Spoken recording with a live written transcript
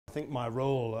I think my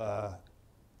role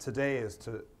today is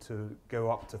to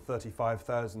go up to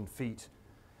 35,000 feet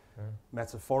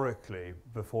metaphorically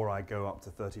before I go up to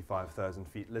 35,000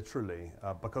 feet literally.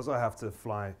 Because I have to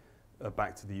fly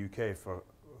back to the UK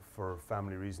for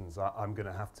family reasons, I'm going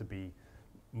to have to be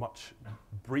much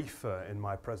briefer in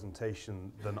my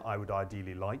presentation than I would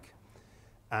ideally like.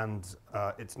 And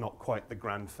it's not quite the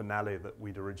grand finale that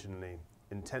we'd originally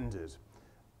intended.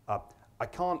 I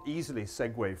can't easily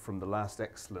segue from the last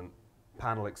excellent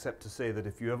panel except to say that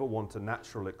if you ever want a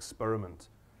natural experiment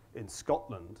in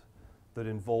Scotland that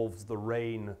involves the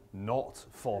rain not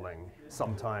falling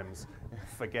sometimes,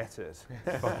 forget it,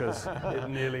 because it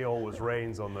nearly always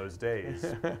rains on those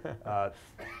days.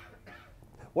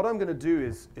 What I'm going to do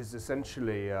is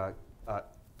essentially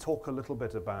talk a little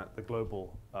bit about the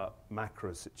global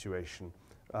macro situation,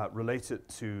 relate it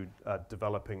to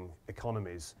developing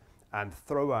economies, and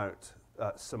throw out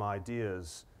some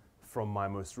ideas from my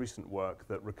most recent work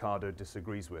that Ricardo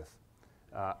disagrees with.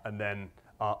 And then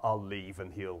I'll leave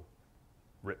and he'll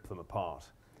rip them apart.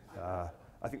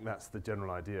 I think that's the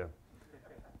general idea.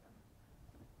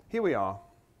 Here we are.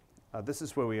 This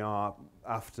is where we are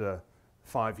after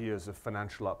 5 years of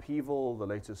financial upheaval. The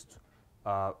latest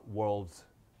world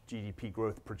GDP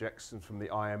growth projections from the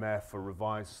IMF are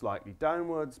revised slightly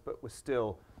downwards, but we're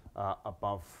still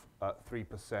above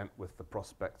 3% with the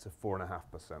prospect of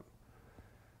 4.5%.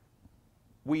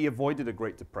 We avoided a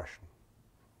Great Depression.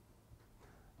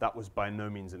 That was by no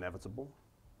means inevitable,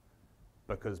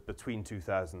 because between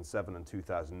 2007 and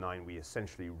 2009, we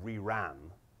essentially reran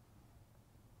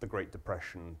the Great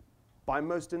Depression by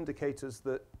most indicators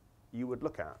that you would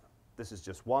look at. This is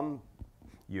just one,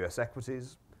 US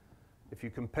equities. If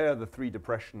you compare the three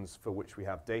depressions for which we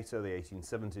have data, the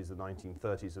 1870s, the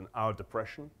 1930s, and our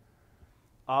depression,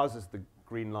 ours is the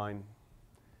green line.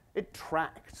 It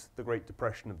tracked the Great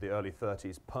Depression of the early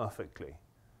 30s perfectly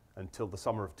until the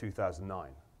summer of 2009.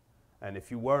 And if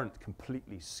you weren't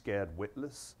completely scared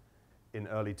witless in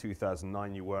early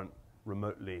 2009, you weren't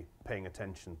remotely paying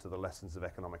attention to the lessons of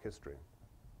economic history.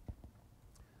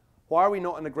 Why are we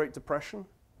not in a Great Depression?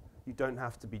 You don't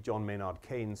have to be John Maynard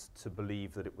Keynes to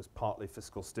believe that it was partly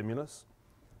fiscal stimulus.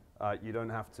 You don't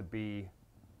have to be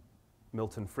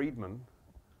Milton Friedman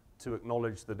to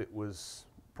acknowledge that it was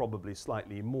probably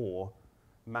slightly more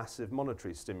massive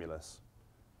monetary stimulus.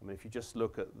 I mean, if you just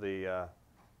look at the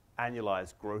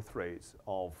annualized growth rate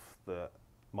of the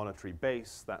monetary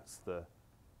base, that's the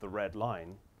red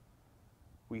line,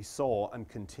 we saw and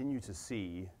continue to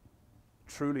see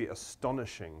truly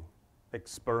astonishing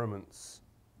experiments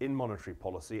in monetary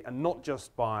policy, and not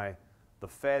just by the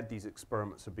Fed. These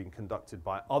experiments have been conducted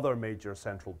by other major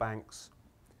central banks.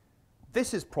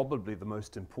 This is probably the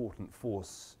most important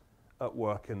force at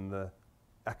work in the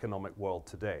economic world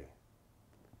today.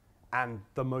 And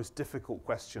the most difficult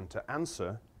question to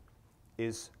answer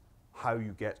is how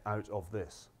you get out of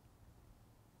this.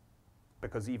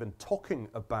 Because even talking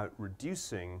about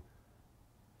reducing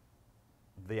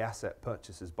the asset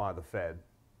purchases by the Fed,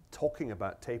 talking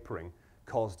about tapering,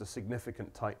 caused a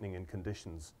significant tightening in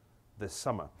conditions this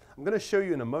summer. I'm going to show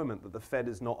you in a moment that the Fed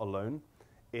is not alone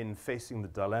in facing the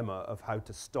dilemma of how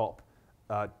to stop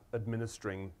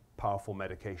administering powerful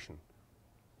medication.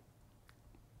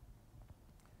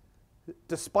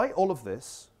 Despite all of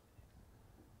this,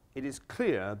 it is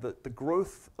clear that the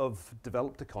growth of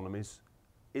developed economies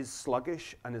is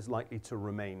sluggish and is likely to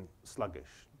remain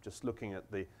sluggish. Just looking at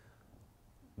the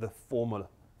former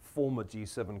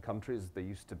G7 countries, they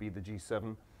used to be the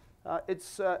G7,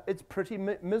 it's pretty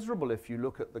miserable if you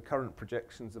look at the current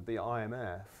projections of the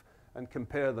IMF and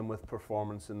compare them with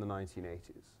performance in the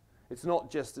 1980s. It's not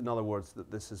just, in other words,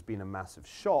 that this has been a massive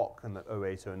shock and that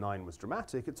 08, 09 was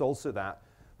dramatic, it's also that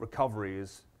recovery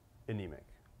is anemic.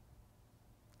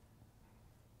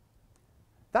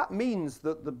 That means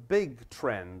that the big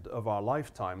trend of our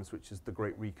lifetimes, which is the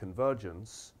great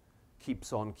reconvergence,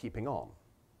 keeps on keeping on.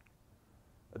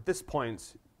 At this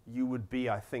point, you would be,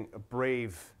 I think, a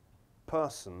brave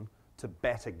person to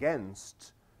bet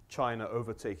against China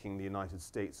overtaking the United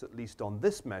States, at least on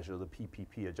this measure, the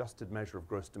PPP, adjusted measure of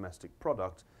gross domestic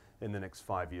product, in the next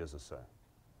 5 years or so.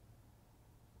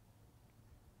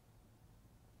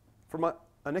 From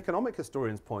an economic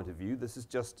historian's point of view, this is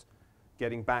just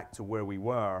getting back to where we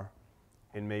were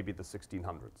in maybe the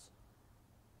 1600s.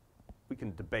 We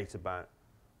can debate about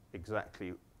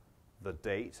exactly the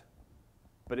date,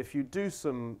 but if you do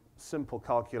some simple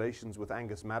calculations with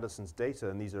Angus Madison's data,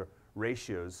 and these are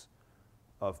ratios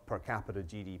of per capita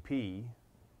GDP,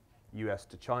 US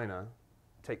to China,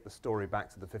 take the story back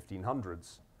to the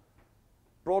 1500s.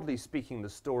 Broadly speaking, the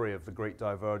story of the Great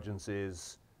Divergence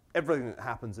is everything that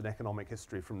happens in economic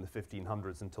history from the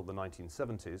 1500s until the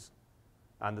 1970s,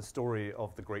 and the story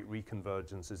of the Great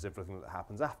Reconvergence is everything that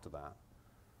happens after that.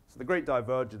 So the Great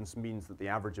Divergence means that the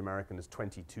average American is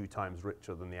 22 times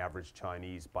richer than the average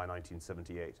Chinese by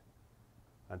 1978.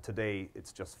 And today,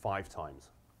 it's just 5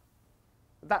 times.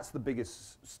 That's the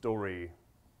biggest story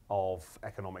of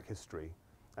economic history,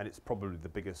 and it's probably the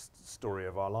biggest story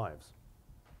of our lives.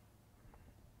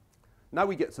 Now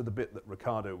we get to the bit that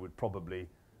Ricardo would probably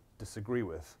disagree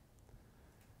with.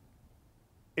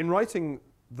 In writing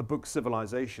the book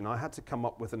Civilization, I had to come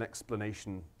up with an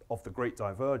explanation of the Great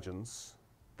Divergence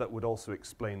that would also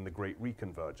explain the Great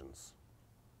Reconvergence.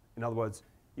 In other words,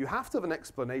 you have to have an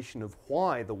explanation of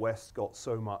why the West got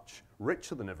so much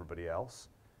richer than everybody else,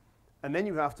 and then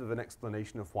you have to have an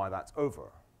explanation of why that's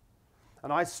over.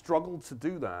 And I struggled to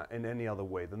do that in any other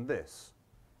way than this.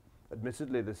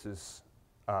 Admittedly, this is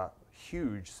a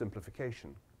huge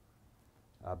simplification,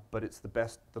 but it's the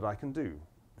best that I can do.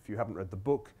 If you haven't read the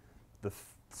book, the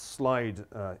slide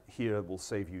here will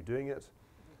save you doing it.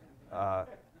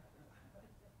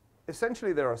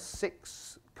 Essentially, there are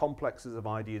 6 complexes of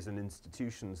ideas and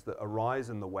institutions that arise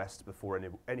in the West before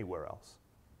anywhere else.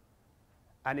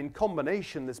 And in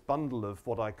combination, this bundle of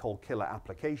what I call killer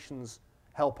applications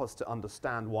help us to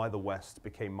understand why the West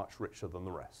became much richer than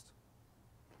the rest.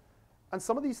 And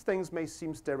some of these things may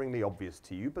seem staringly obvious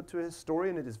to you, but to a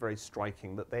historian it is very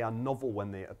striking that they are novel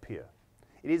when they appear.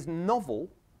 It is novel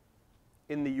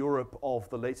in the Europe of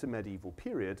the later medieval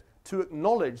period to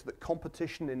acknowledge that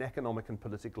competition in economic and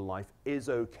political life is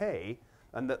okay,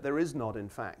 and that there is not, in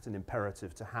fact, an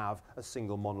imperative to have a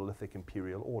single monolithic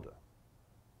imperial order.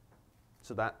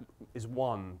 So that is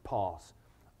one part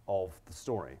of the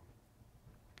story.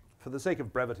 For the sake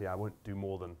of brevity, I won't do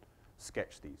more than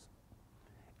sketch these.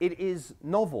 It is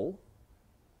novel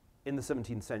in the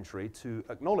 17th century to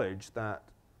acknowledge that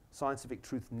scientific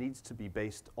truth needs to be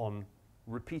based on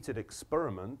repeated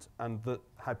experiment, and that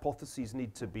hypotheses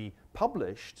need to be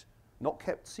published, not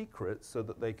kept secret, so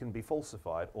that they can be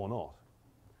falsified or not.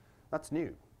 That's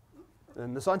new.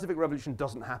 And the scientific revolution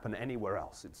doesn't happen anywhere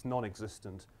else. It's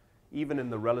non-existent, even in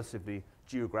the relatively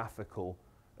geographically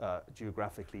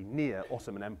near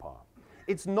Ottoman Empire.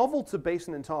 It's novel to base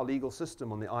an entire legal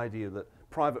system on the idea that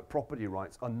private property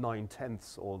rights are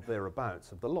 9/10 or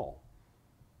thereabouts of the law.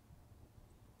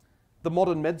 The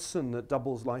modern medicine that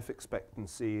doubles life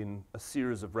expectancy in a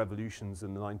series of revolutions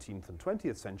in the 19th and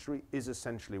 20th century is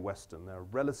essentially Western. There are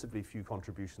relatively few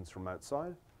contributions from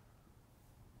outside.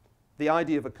 The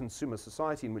idea of a consumer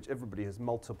society in which everybody has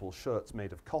multiple shirts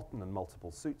made of cotton and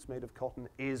multiple suits made of cotton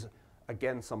is,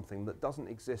 again, something that doesn't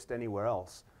exist anywhere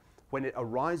else. When it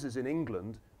arises in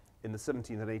England in the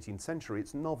 17th and 18th century,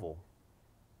 it's novel.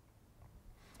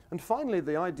 And finally,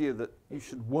 the idea that you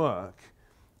should work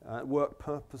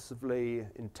purposefully,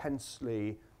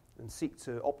 intensely, and seek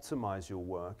to optimize your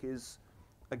work is,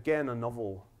 again, a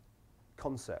novel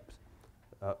concept,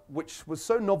 which was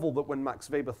so novel that when Max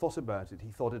Weber thought about it, he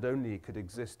thought it only could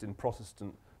exist in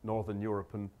Protestant Northern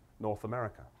Europe and North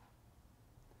America.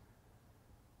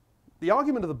 The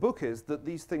argument of the book is that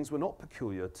these things were not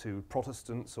peculiar to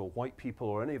Protestants or white people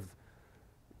or any of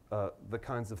the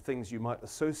kinds of things you might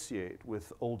associate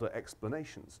with older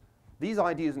explanations. These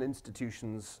ideas and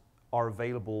institutions are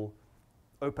available,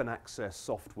 open access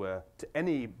software, to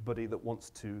anybody that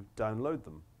wants to download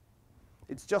them.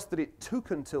 It's just that it took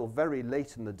until very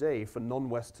late in the day for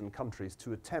non-Western countries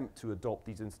to attempt to adopt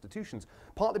these institutions,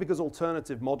 partly because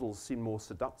alternative models seem more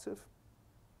seductive,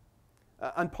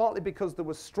 and partly because there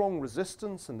was strong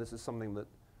resistance, and this is something that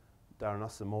Darren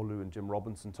Asamoah and Jim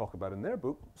Robinson talk about in their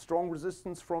book, strong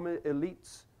resistance from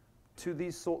elites to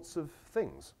these sorts of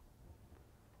things.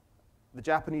 The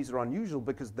Japanese are unusual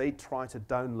because they try to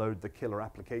download the killer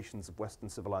applications of Western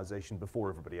civilization before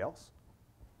everybody else.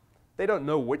 They don't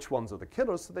know which ones are the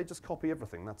killers, so they just copy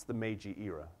everything. That's the Meiji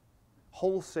era.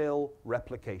 Wholesale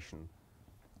replication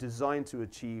designed to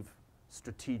achieve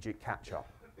strategic catch-up.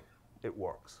 It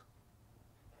works.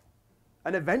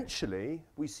 And eventually,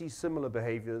 we see similar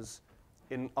behaviors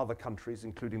in other countries,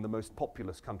 including the most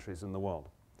populous countries in the world.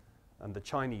 And the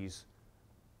Chinese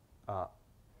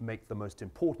make the most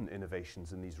important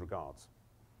innovations in these regards.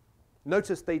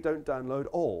 Notice they don't download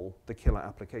all the killer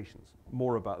applications.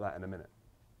 More about that in a minute.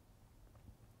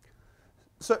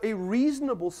 So a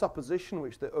reasonable supposition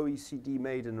which the OECD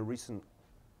made in a recent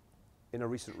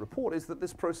report is that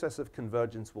this process of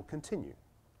convergence will continue.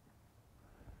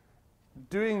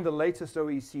 Doing the latest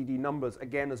OECD numbers,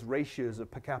 again as ratios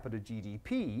of per capita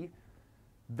GDP,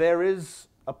 there is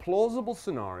a plausible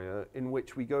scenario in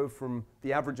which we go from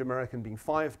the average American being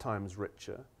 5 times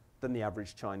richer than the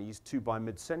average Chinese to, by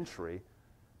mid-century,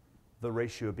 the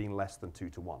ratio being less than 2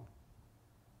 to 1.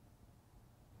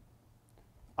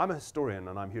 I'm a historian,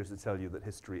 and I'm here to tell you that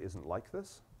history isn't like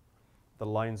this. The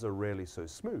lines are rarely so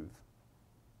smooth.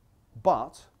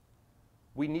 But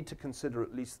we need to consider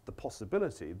at least the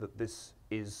possibility that this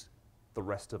is the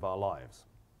rest of our lives.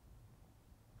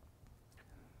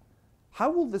 How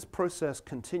will this process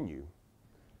continue?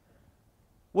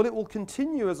 Well, it will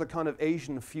continue as a kind of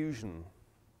Asian fusion,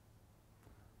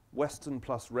 Western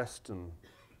plus Reston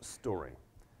story.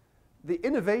 The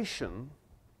innovation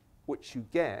which you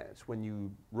get when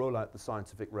you roll out the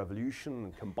scientific revolution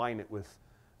and combine it with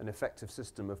an effective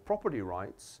system of property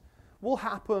rights will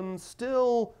happen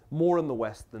still more in the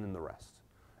West than in the rest.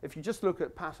 If you just look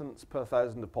at patents per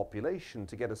thousand of population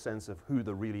to get a sense of who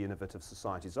the really innovative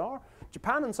societies are,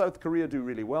 Japan and South Korea do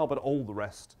really well, but all the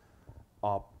rest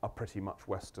are pretty much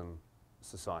Western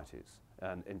societies,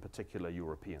 and in particular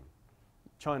European.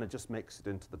 China just makes it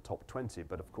into the top 20,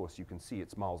 but of course you can see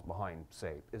it's miles behind,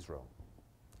 say, Israel.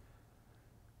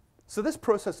 So this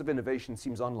process of innovation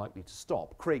seems unlikely to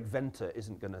stop. Craig Venter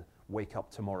isn't going to wake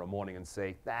up tomorrow morning and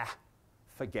say,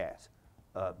 forget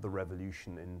the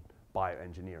revolution in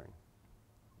bioengineering.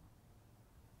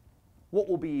 What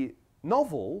will be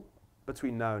novel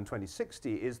between now and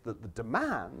 2060 is that the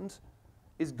demand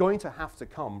is going to have to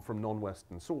come from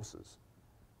non-Western sources.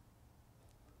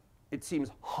 It seems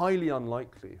highly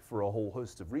unlikely, for a whole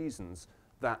host of reasons,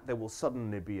 that there will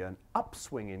suddenly be an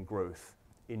upswing in growth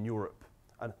in Europe,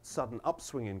 a sudden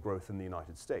upswing in growth in the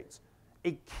United States.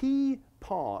 A key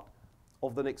part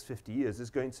of the next 50 years is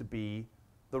going to be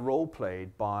the role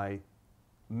played by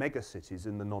megacities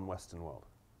in the non-Western world.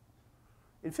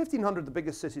 In 1500, the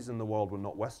biggest cities in the world were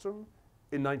not Western.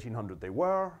 In 1900, they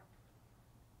were.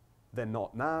 They're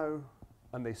not now,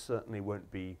 and they certainly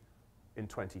won't be in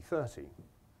 2030.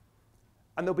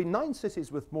 And there'll be 9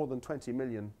 cities with more than 20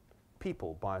 million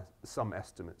people by some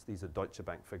estimates. These are Deutsche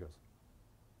Bank figures.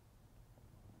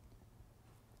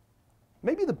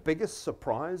 Maybe the biggest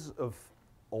surprise of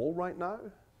all right now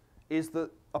is that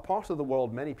a part of the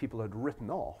world many people had written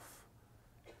off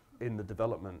in the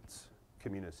development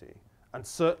community, and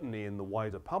certainly in the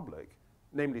wider public,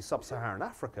 namely sub-Saharan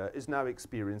Africa, is now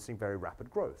experiencing very rapid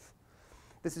growth.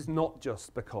 This is not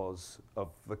just because of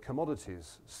the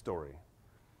commodities story.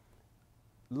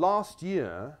 Last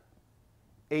year,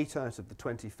 8 out of the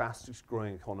 20 fastest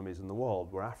growing economies in the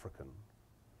world were African.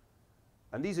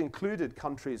 And these included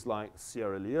countries like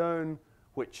Sierra Leone,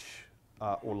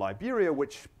 or Liberia,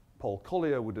 which Paul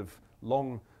Collier would have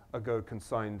long ago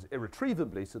consigned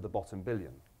irretrievably to the bottom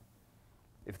billion.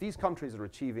 If these countries are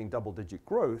achieving double-digit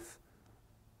growth,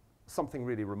 something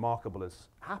really remarkable is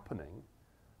happening.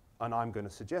 And I'm going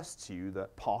to suggest to you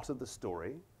that part of the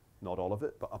story, not all of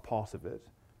it, but a part of it,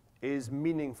 is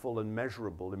meaningful and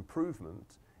measurable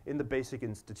improvement in the basic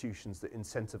institutions that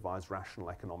incentivize rational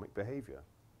economic behavior.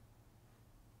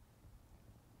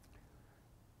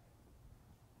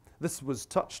 This was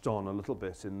touched on a little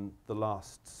bit in the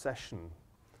last session,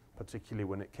 particularly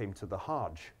when it came to the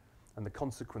Hajj and the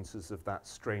consequences of that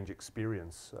strange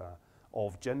experience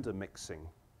of gender mixing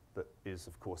that is,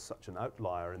 of course, such an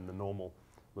outlier in the normal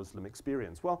Muslim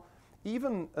experience. Well,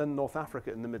 even in North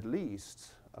Africa and the Middle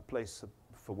East, a place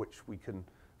for which we can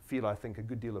feel, I think, a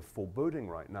good deal of foreboding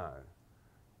right now,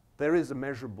 there is a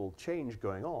measurable change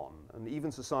going on, and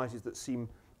even societies that seem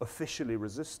officially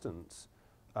resistant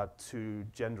to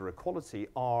gender equality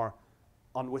are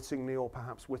unwittingly or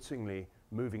perhaps wittingly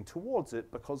moving towards it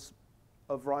because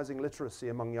of rising literacy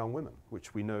among young women,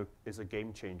 which we know is a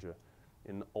game changer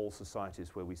in all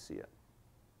societies where we see it.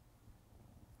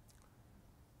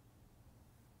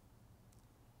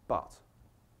 But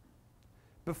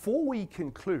before we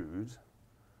conclude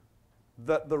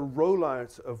that the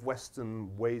rollout of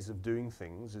Western ways of doing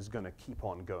things is going to keep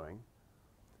on going,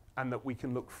 and that we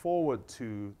can look forward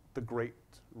to the great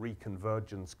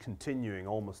reconvergence continuing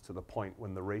almost to the point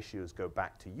when the ratios go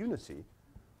back to unity,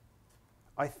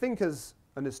 I think as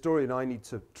an historian I need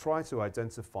to try to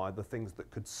identify the things that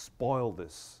could spoil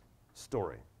this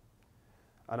story.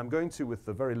 And I'm going to, with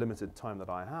the very limited time that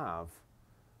I have,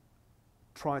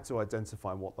 try to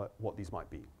identify what these might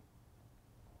be.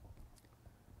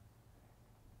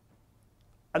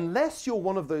 Unless you're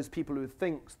one of those people who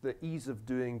thinks that ease of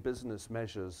doing business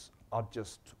measures are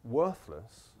just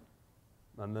worthless,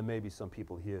 and there may be some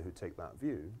people here who take that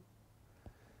view,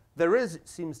 there is, it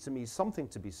seems to me, something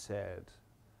to be said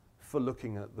for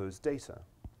looking at those data.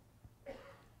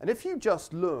 And if you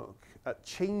just look at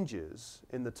changes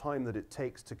in the time that it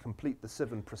takes to complete the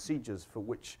 7 procedures for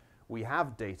which we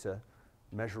have data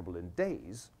measurable in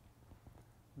days,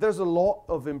 there's a lot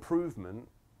of improvement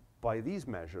by these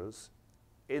measures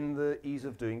in the ease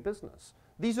of doing business.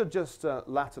 These are just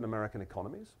Latin American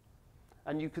economies.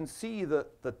 And you can see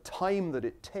that the time that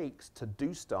it takes to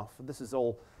do stuff, this is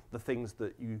all the things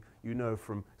that you know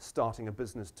from starting a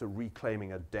business to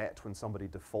reclaiming a debt when somebody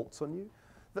defaults on you,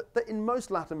 that in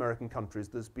most Latin American countries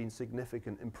there's been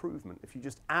significant improvement. If you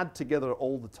just add together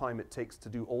all the time it takes to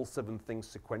do all 7 things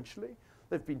sequentially,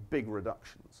 there have been big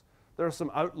reductions. There are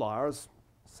some outliers.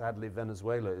 Sadly,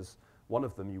 Venezuela is one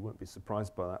of them. You won't be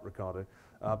surprised by that, Ricardo.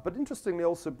 But interestingly,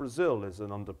 also Brazil is an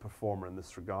underperformer in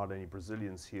this regard. Any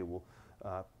Brazilians here will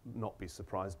not be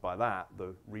surprised by that.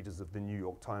 The readers of the New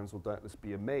York Times will doubtless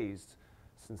be amazed,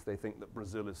 since they think that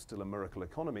Brazil is still a miracle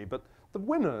economy. But the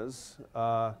winners,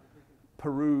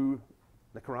 Peru,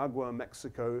 Nicaragua,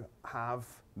 Mexico, have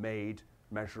made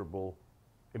measurable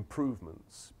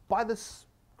improvements by this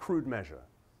crude measure.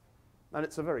 And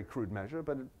it's a very crude measure,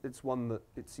 but it's one that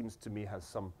it seems to me has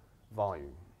some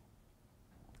value.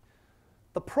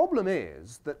 The problem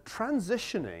is that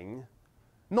transitioning,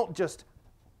 not just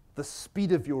the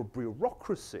speed of your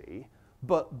bureaucracy,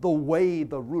 but the way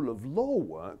the rule of law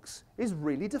works, is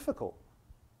really difficult.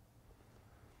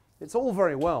 It's all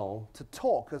very well to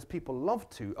talk, as people love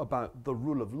to, about the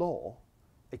rule of law.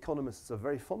 Economists are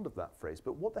very fond of that phrase,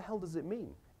 but what the hell does it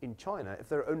mean in China if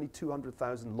there are only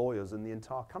 200,000 lawyers in the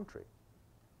entire country?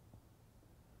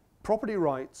 Property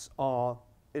rights are,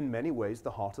 in many ways,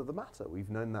 the heart of the matter. We've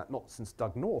known that not since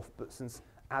Doug North, but since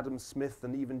Adam Smith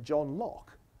and even John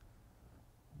Locke.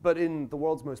 But in the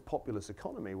world's most populous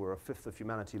economy, where 1/5 of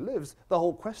humanity lives, the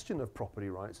whole question of property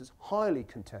rights is highly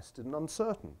contested and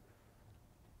uncertain.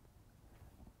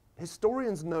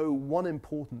 Historians know one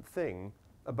important thing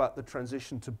about the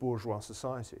transition to bourgeois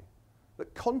society,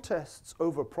 that contests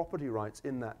over property rights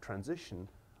in that transition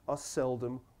are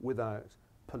seldom without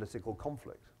political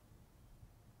conflict.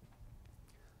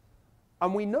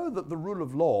 And we know that the rule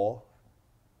of law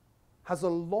has a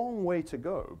long way to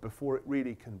go before it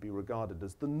really can be regarded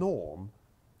as the norm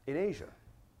in Asia.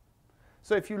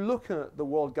 So if you look at the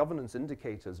World Governance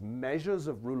Indicators measures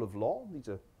of rule of law, these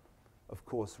are, of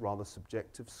course, rather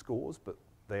subjective scores, but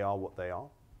they are what they are.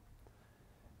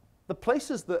 The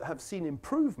places that have seen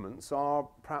improvements are,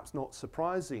 perhaps not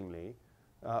surprisingly,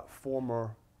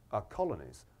 former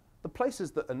colonies. The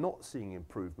places that are not seeing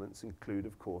improvements include,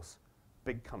 of course,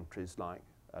 big countries like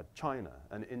China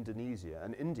and Indonesia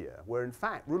and India, where in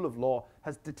fact rule of law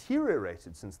has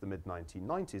deteriorated since the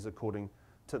mid-1990s, according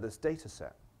to this data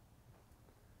set.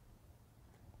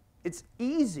 It's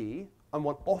easy, and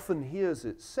one often hears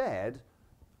it said,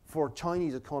 for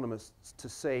Chinese economists to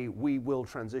say we will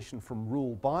transition from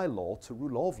rule by law to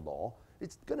rule of law.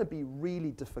 It's going to be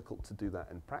really difficult to do that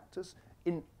in practice.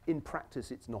 In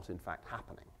practice, it's not in fact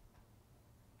happening.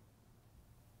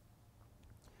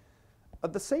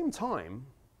 At the same time,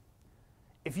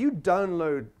 if you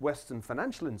download Western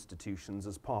financial institutions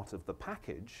as part of the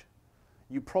package,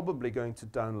 you're probably going to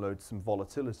download some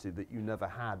volatility that you never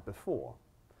had before.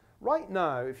 Right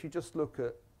now, if you just look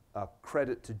at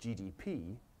credit to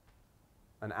GDP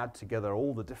and add together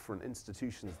all the different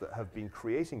institutions that have been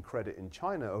creating credit in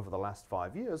China over the last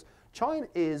 5 years, China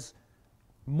is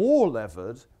more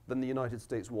levered than the United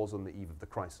States was on the eve of the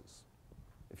crisis.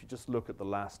 If you just look at the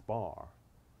last bar,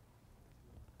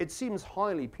 it seems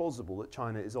highly plausible that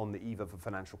China is on the eve of a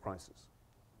financial crisis.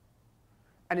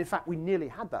 And in fact, we nearly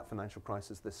had that financial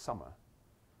crisis this summer,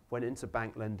 when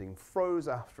interbank lending froze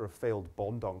after a failed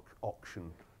bond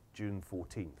auction June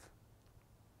 14th.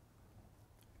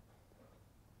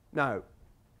 Now,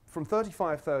 from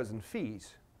 35,000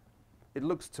 feet, it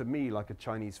looks to me like a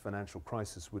Chinese financial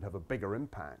crisis would have a bigger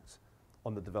impact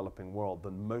on the developing world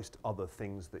than most other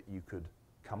things that you could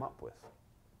come up with.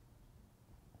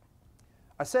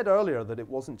 I said earlier that it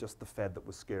wasn't just the Fed that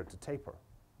was scared to taper.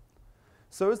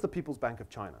 So is the People's Bank of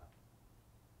China.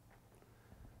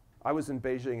 I was in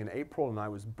Beijing in April, and I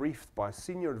was briefed by a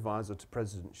senior advisor to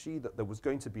President Xi that there was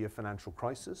going to be a financial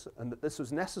crisis and that this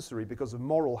was necessary because of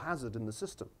moral hazard in the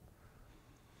system.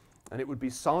 And it would be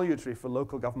salutary for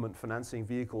local government financing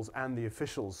vehicles and the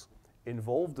officials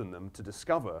involved in them to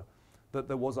discover that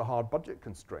there was a hard budget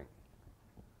constraint.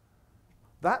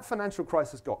 That financial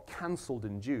crisis got cancelled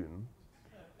in June,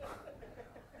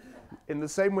 in the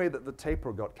same way that the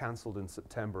taper got cancelled in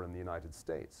September in the United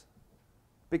States.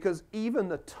 Because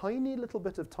even a tiny little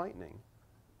bit of tightening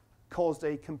caused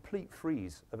a complete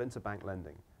freeze of interbank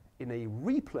lending in a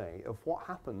replay of what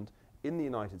happened in the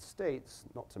United States,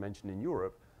 not to mention in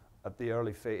Europe, at the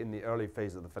in the early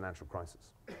phase of the financial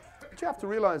crisis. What you have to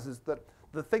realize is that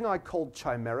the thing I called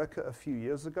Chimerica a few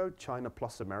years ago, China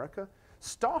plus America,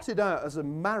 started out as a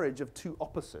marriage of two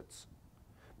opposites.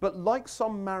 But like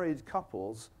some married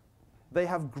couples, they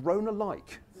have grown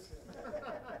alike.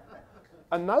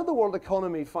 And now the world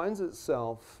economy finds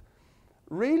itself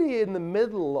really in the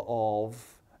middle of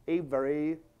a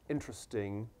very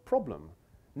interesting problem.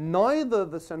 Neither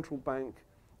the central bank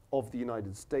of the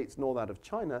United States nor that of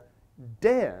China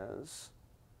dares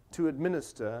to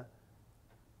administer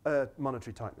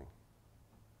monetary tightening,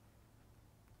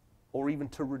 or even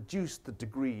to reduce the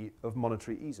degree of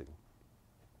monetary easing.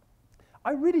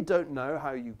 I really don't know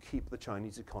how you keep the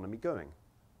Chinese economy going.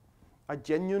 I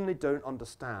genuinely don't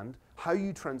understand how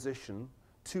you transition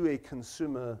to a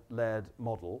consumer-led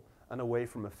model and away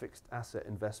from a fixed asset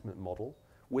investment model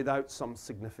without some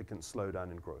significant slowdown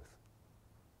in growth.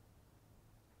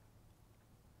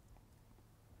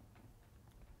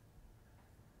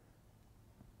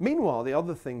 Meanwhile, the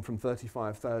other thing from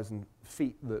 35,000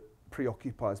 feet that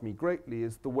preoccupies me greatly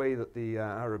is the way that the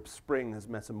Arab Spring has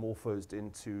metamorphosed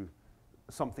into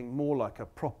something more like a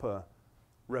proper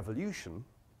revolution,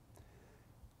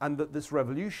 and that this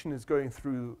revolution is going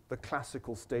through the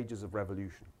classical stages of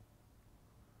revolution.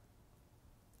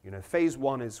 You know, phase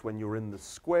one is when you're in the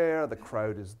square, the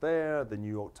crowd is there, the New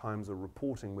York Times are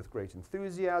reporting with great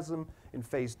enthusiasm. In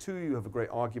phase two, you have a great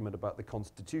argument about the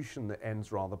Constitution that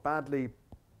ends rather badly.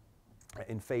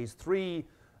 In phase three,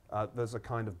 there's a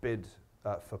kind of bid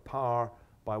for power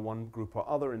by one group or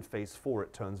other. In phase four,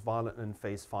 it turns violent, and in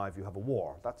phase five, you have a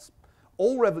war. That's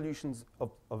all revolutions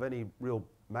of any real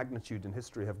magnitude in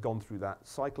history have gone through that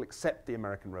cycle, except the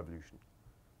American Revolution.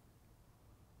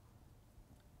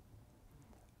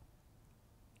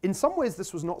 In some ways,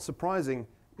 this was not surprising.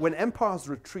 When empires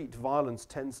retreat, violence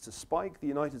tends to spike. The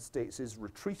United States is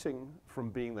retreating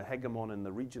from being the hegemon in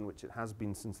the region, which it has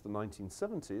been since the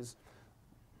 1970s.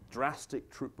 Drastic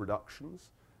troop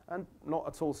reductions, and not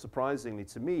at all surprisingly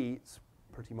to me, it's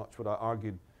pretty much what I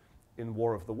argued in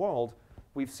War of the World,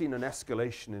 we've seen an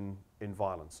escalation in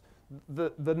violence.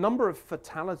 The number of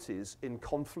fatalities in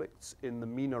conflicts in the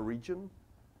MENA region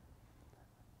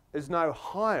is now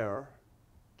higher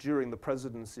during the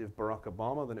presidency of Barack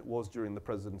Obama than it was during the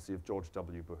presidency of George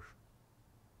W. Bush,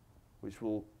 which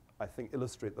will, I think,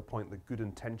 illustrate the point that good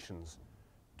intentions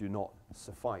do not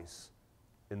suffice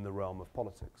in the realm of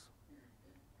politics.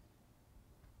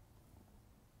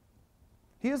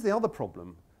 Here's the other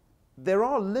problem. There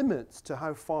are limits to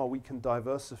how far we can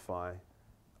diversify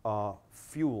our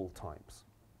fuel types.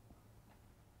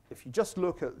 If you just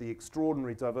look at the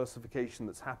extraordinary diversification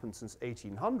that's happened since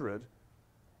 1800,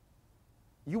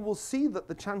 you will see that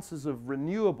the chances of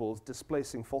renewables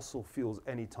displacing fossil fuels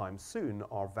anytime soon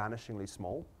are vanishingly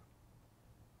small.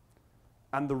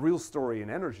 And the real story in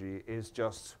energy is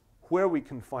just where we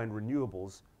can find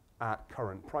renewables at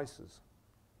current prices.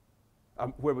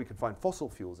 Where we can find fossil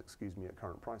fuels, excuse me, at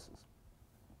current prices.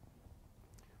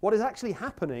 What is actually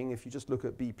happening, if you just look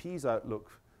at BP's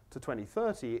outlook to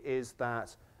 2030, is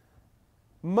that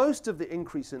most of the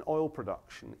increase in oil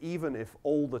production, even if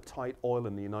all the tight oil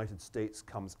in the United States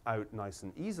comes out nice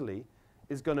and easily,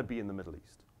 is going to be in the Middle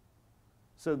East.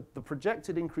 So the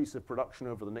projected increase of production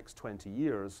over the next 20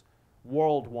 years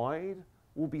worldwide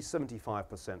will be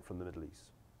 75% from the Middle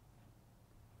East.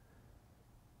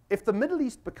 If the Middle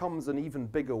East becomes an even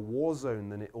bigger war zone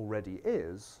than it already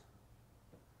is,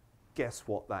 guess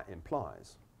what that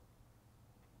implies?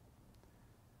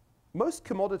 Most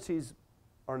commodities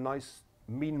are nice,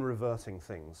 mean-reverting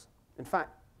things. In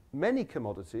fact, many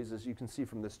commodities, as you can see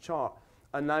from this chart,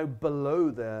 are now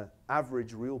below their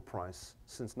average real price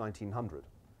since 1900.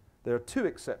 There are two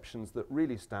exceptions that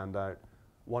really stand out.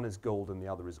 One is gold and the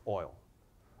other is oil.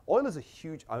 Oil is a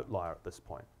huge outlier at this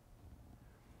point.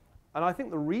 And I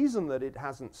think the reason that it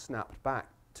hasn't snapped back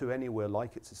to anywhere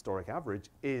like its historic average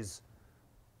is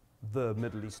the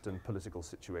Middle Eastern political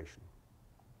situation.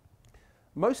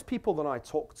 Most people that I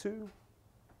talk to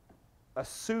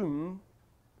assume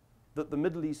that the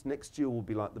Middle East next year will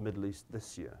be like the Middle East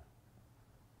this year.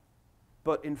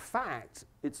 But in fact,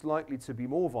 it's likely to be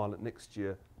more violent next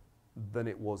year than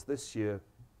it was this year.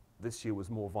 This year was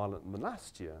more violent than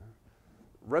last year.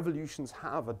 Revolutions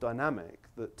have a dynamic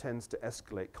that tends to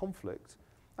escalate conflict.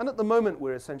 And at the moment,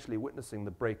 we're essentially witnessing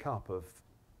the breakup of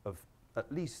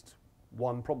at least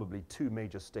one, probably two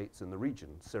major states in the region,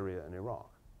 Syria and Iraq.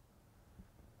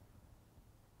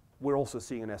 We're also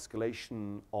seeing an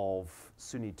escalation of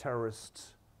Sunni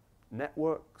terrorist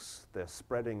networks. They're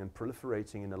spreading and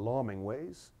proliferating in alarming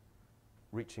ways,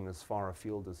 reaching as far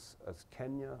afield as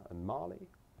Kenya and Mali.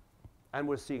 And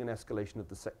we're seeing an escalation of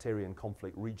the sectarian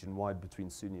conflict region-wide between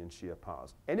Sunni and Shia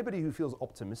powers. Anybody who feels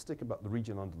optimistic about the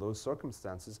region under those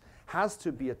circumstances has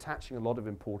to be attaching a lot of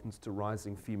importance to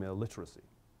rising female literacy.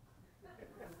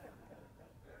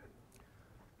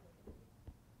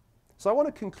 So I want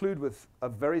to conclude with a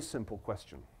very simple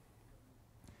question.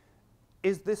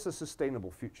 Is this a sustainable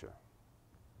future?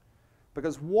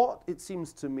 Because what it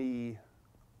seems to me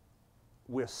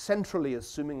we're centrally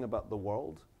assuming about the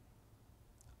world,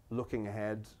 looking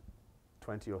ahead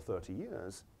 20 or 30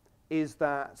 years, is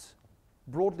that,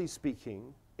 broadly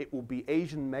speaking, it will be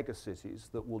Asian megacities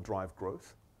that will drive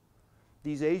growth.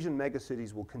 These Asian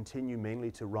megacities will continue mainly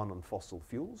to run on fossil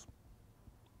fuels.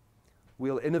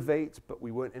 We'll innovate, but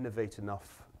we won't innovate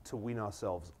enough to wean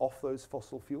ourselves off those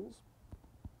fossil fuels.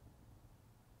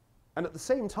 And at the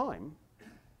same time,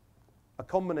 a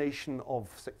combination of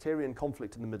sectarian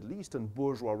conflict in the Middle East and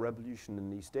bourgeois revolution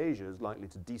in East Asia is likely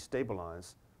to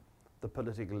destabilize the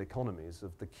political economies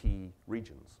of the key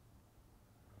regions.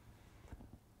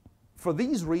 For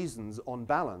these reasons, on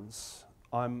balance,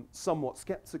 I'm somewhat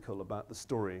skeptical about the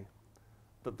story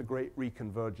that the great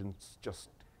reconvergence just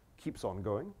keeps on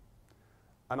going.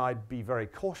 And I'd be very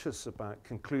cautious about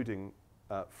concluding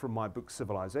from my book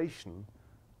Civilization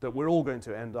that we're all going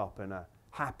to end up in a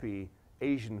happy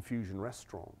Asian fusion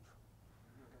restaurant,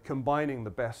 combining the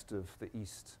best of the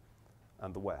East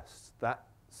and the West. That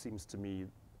seems to me,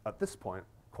 at this point,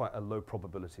 quite a low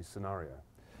probability scenario.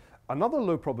 Another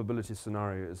low probability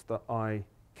scenario is that I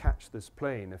catch this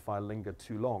plane if I linger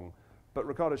too long. But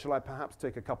Ricardo, shall I perhaps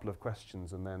take a couple of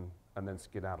questions and then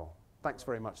skedaddle? Thanks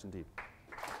very much indeed.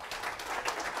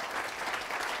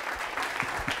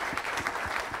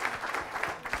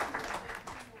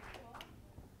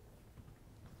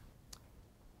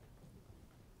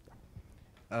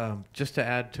 Just to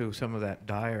add to some of that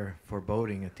dire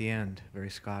foreboding at the end, very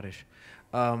Scottish,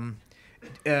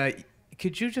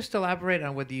 could you just elaborate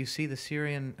on whether you see the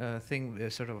Syrian thing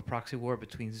as sort of a proxy war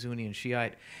between Sunni and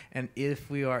Shiite, and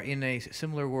if we are in a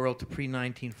similar world to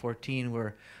pre-1914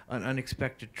 where an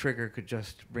unexpected trigger could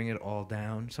just bring it all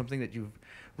down, something that you've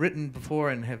written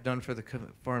before and have done for the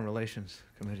Foreign Relations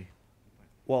Committee?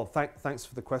 Well, thanks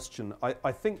for the question.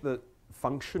 I think that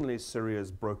functionally Syria is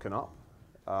broken up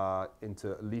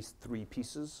into at least 3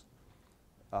 pieces.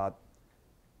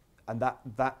 And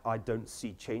that I don't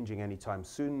see changing anytime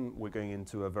soon. We're going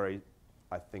into a very,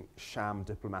 I think, sham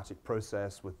diplomatic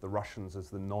process with the Russians as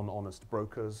the non-honest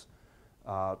brokers.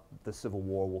 The civil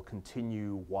war will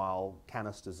continue while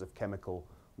canisters of chemical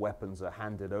weapons are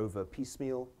handed over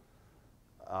piecemeal.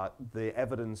 The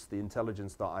evidence, the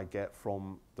intelligence that I get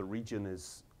from the region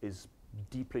is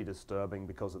deeply disturbing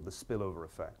because of the spillover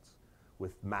effects,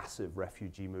 with massive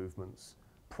refugee movements,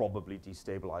 probably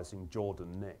destabilizing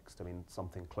Jordan next. I mean,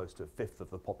 something close to 1/5 of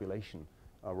the population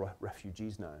are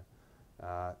refugees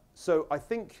now. So I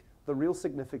think the real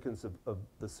significance of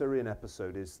the Syrian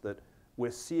episode is that we're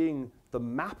seeing the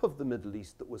map of the Middle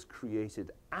East that was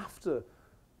created after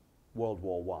World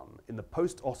War I, in the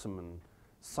post-Ottoman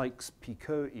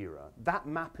Sykes-Picot era. That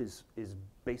map is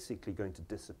basically going to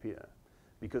disappear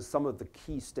because some of the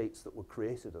key states that were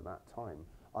created at that time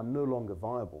are no longer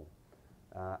viable.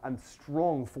 And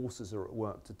strong forces are at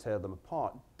work to tear them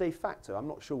apart. De facto, I'm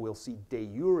not sure we'll see de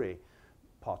jure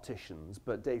partitions,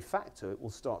 but de facto it will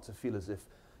start to feel as if,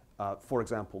 for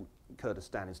example,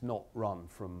 Kurdistan is not run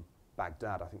from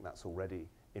Baghdad. I think that's already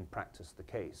in practice the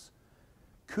case.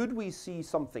 Could we see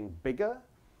something bigger?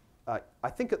 I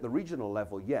think at the regional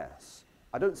level, yes.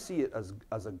 I don't see it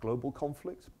as a global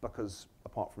conflict because,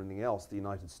 apart from anything else, the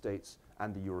United States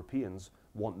and the Europeans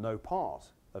want no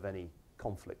part of any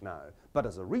conflict now. But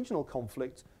as a regional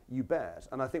conflict, you bet.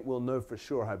 And I think we'll know for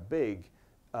sure how big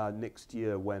next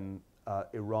year when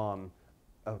Iran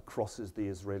crosses the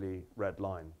Israeli red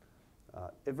line.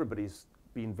 Everybody's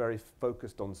been very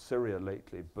focused on Syria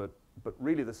lately, but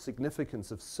really the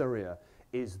significance of Syria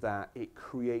is that it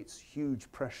creates huge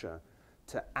pressure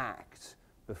to act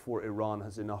before Iran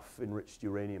has enough enriched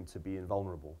uranium to be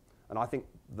invulnerable. And I think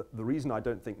the reason I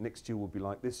don't think next year will be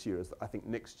like this year is that I think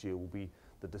next year will be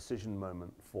the decision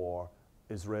moment for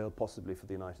Israel, possibly for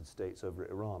the United States over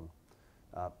Iran.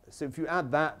 So if you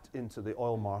add that into the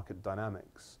oil market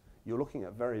dynamics, you're looking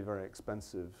at very, very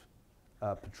expensive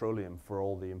petroleum for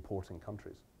all the importing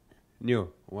countries.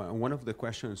 Niall, one of the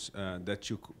questions that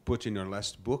you put in your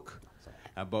last book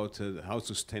about how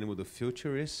sustainable the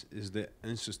future is the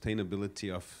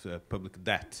unsustainability of public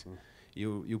debt.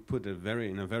 You put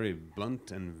in a very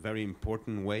blunt and very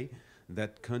important way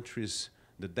that countries,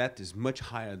 the debt is much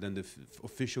higher than the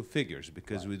official figures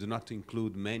because we do not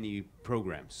include many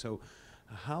programs. So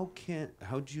how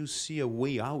do you see a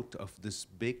way out of this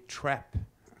big trap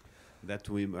that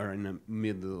we are in the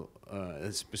middle,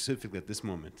 specifically at this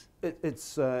moment?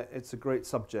 It's a great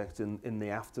subject in the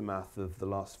aftermath of the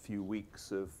last few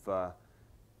weeks of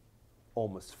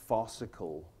almost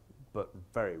farcical but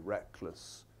very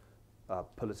reckless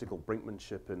political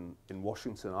brinkmanship in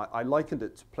Washington. I likened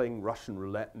it to playing Russian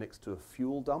roulette next to a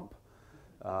fuel dump,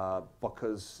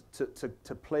 because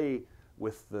to play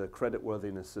with the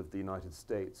creditworthiness of the United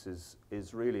States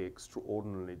is really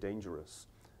extraordinarily dangerous.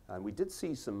 And we did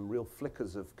see some real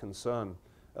flickers of concern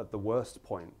at the worst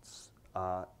points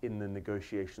in the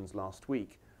negotiations last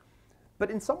week. But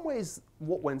in some ways,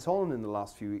 what went on in the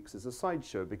last few weeks is a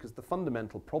sideshow, because the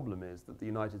fundamental problem is that the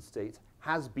United States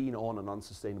has been on an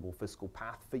unsustainable fiscal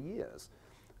path for years.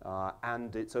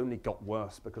 And it's only got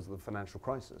worse because of the financial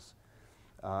crisis.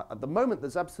 At the moment,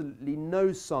 there's absolutely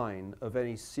no sign of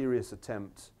any serious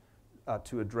attempt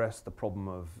to address the problem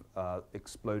of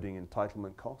exploding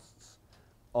entitlement costs,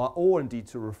 or indeed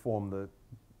to reform the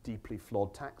deeply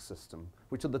flawed tax system,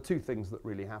 which are the two things that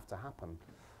really have to happen.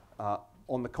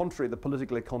 On the contrary, the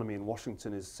political economy in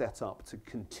Washington is set up to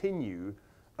continue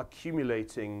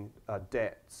accumulating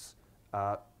debts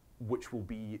which will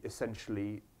be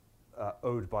essentially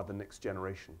owed by the next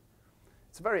generation.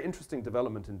 It's a very interesting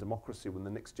development in democracy when the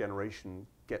next generation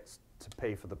gets to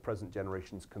pay for the present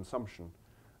generation's consumption.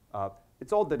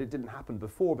 It's odd that it didn't happen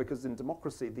before, because in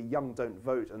democracy the young don't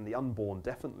vote and the unborn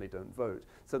definitely don't vote.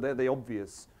 So they're the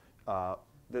obvious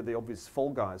fall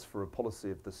guys for a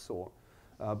policy of this sort.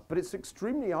 But it's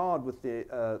extremely hard with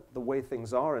the way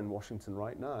things are in Washington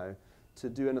right now to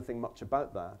do anything much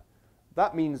about that.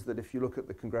 That means that if you look at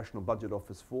the Congressional Budget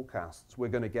Office forecasts, we're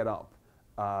going to get up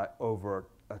over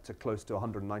to close to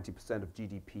 190% of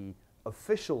GDP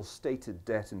official stated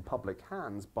debt in public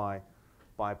hands by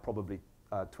probably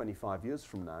 25 years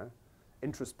from now.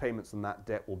 Interest payments on that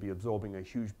debt will be absorbing a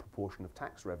huge proportion of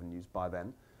tax revenues by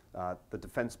then. The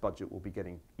defense budget will be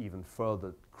getting even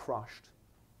further crushed.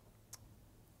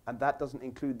 And that doesn't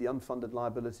include the unfunded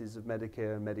liabilities of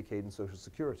Medicare and Medicaid and Social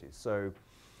Security. So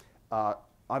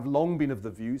I've long been of the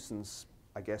view, since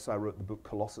I guess I wrote the book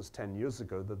Colossus 10 years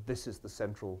ago, that this is the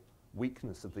central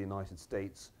weakness of the United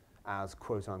States as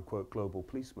quote-unquote global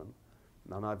policeman.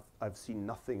 And I've seen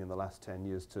nothing in the last 10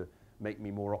 years to make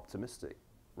me more optimistic,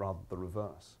 rather the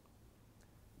reverse.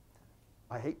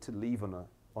 I hate to leave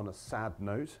on a sad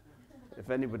note. If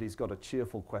anybody's got a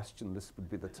cheerful question, this would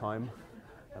be the time,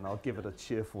 and I'll give it a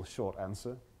cheerful short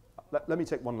answer. Let me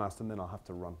take one last, and then I'll have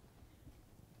to run.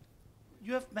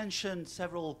 You have mentioned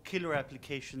several killer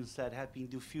applications that have been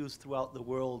diffused throughout the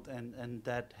world and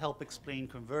that help explain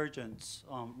convergence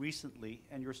recently.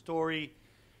 And your story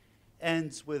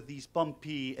ends with these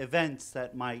bumpy events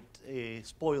that might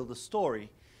spoil the story.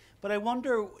 But I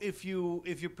wonder if you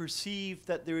perceive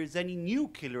that there is any new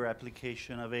killer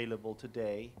application available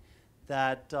today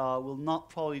that will not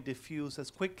probably diffuse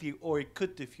as quickly, or it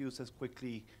could diffuse as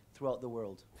quickly throughout the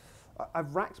world.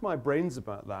 I've racked my brains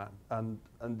about that, and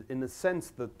in the sense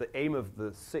that the aim of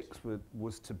the six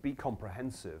was to be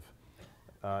comprehensive.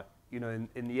 You know,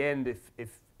 in the end,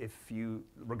 if you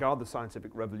regard the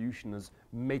scientific revolution as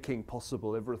making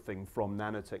possible everything from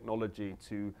nanotechnology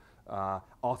to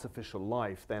artificial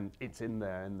life, then it's in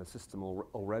there in the system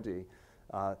already.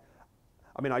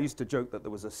 I mean, I used to joke that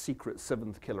there was a secret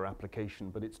seventh killer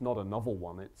application, but it's not a novel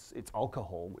one. It's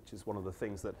alcohol, which is one of the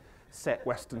things that set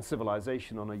Western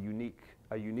civilization on a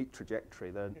unique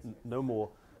trajectory.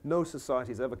 No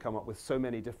society has ever come up with so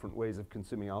many different ways of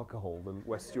consuming alcohol than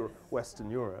Western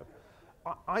Europe.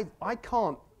 I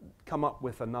can't come up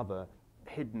with another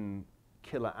hidden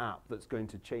killer app that's going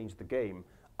to change the game.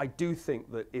 I do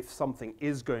think that if something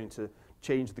is going to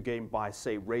change the game by,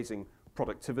 say, raising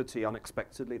productivity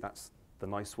unexpectedly, that's the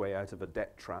nice way out of a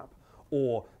debt trap,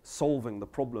 or solving the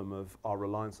problem of our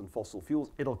reliance on fossil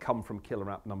fuels, it'll come from killer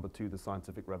app number 2, the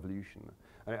scientific revolution.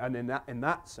 And in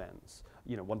that sense,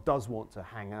 you know, one does want to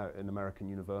hang out in American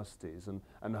universities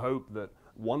and hope that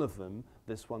one of them,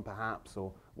 this one perhaps,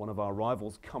 or one of our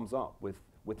rivals, comes up with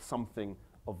something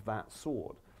of that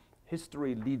sort.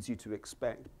 History leads you to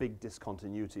expect big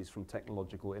discontinuities from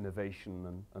technological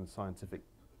innovation and scientific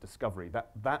discovery.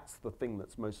 That's the thing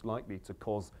that's most likely to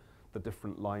cause the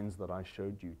different lines that I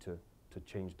showed you to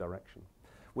change direction.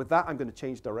 With that, I'm going to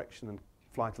change direction and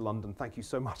fly to London. Thank you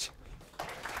so much.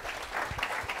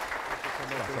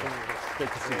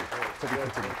 Great to see you. To be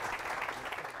continued.